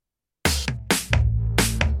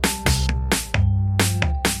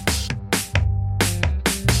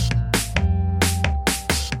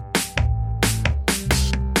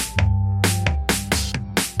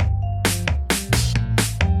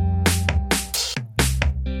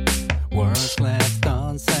Words left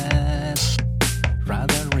unsaid,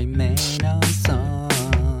 rather remain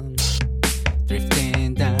unsung.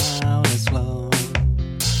 Drifting down a slope,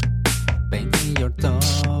 painting your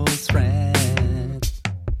toes red.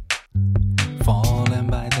 Fallen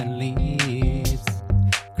by the leaves,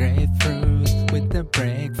 grapefruit with the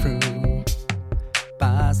breakthrough.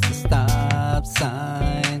 Past the stop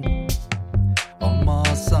sign,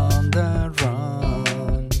 almost on the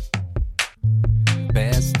run.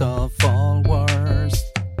 Best of all worst,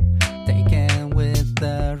 taken with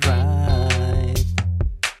the right.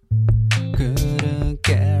 Couldn't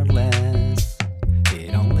care less,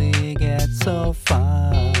 it only gets so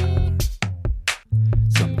far.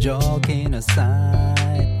 Some joking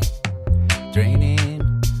aside, draining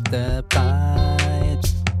the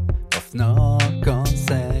pipes of no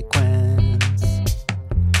consequence,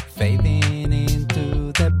 fading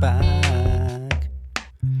into the back.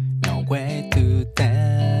 No way to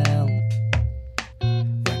tell,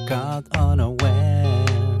 we're caught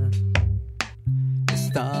unaware.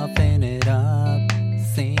 Stuffing it up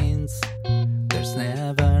since there's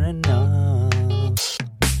never enough.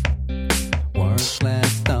 Words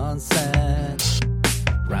left unsaid,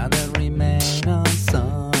 rather remain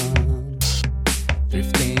unsung.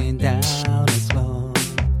 Drifting down a slope,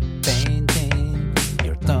 painting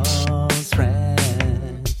your toes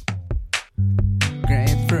red.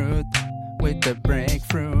 Grapefruit with the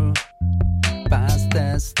breakthrough, past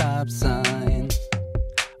the stop sign,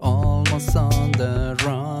 almost on the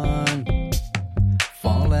run.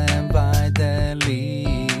 Fallen by the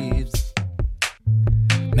leaves,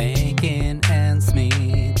 making ends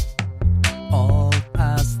meet, all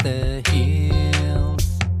past the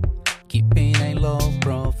hills. Keeping a low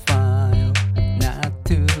profile, not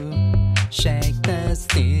to shake the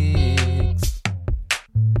sticks.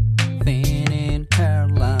 Thinning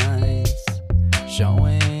hairlines,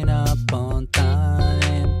 showing up on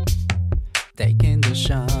time. Taking the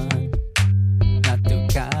shot, not to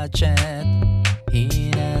catch it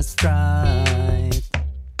in a stride.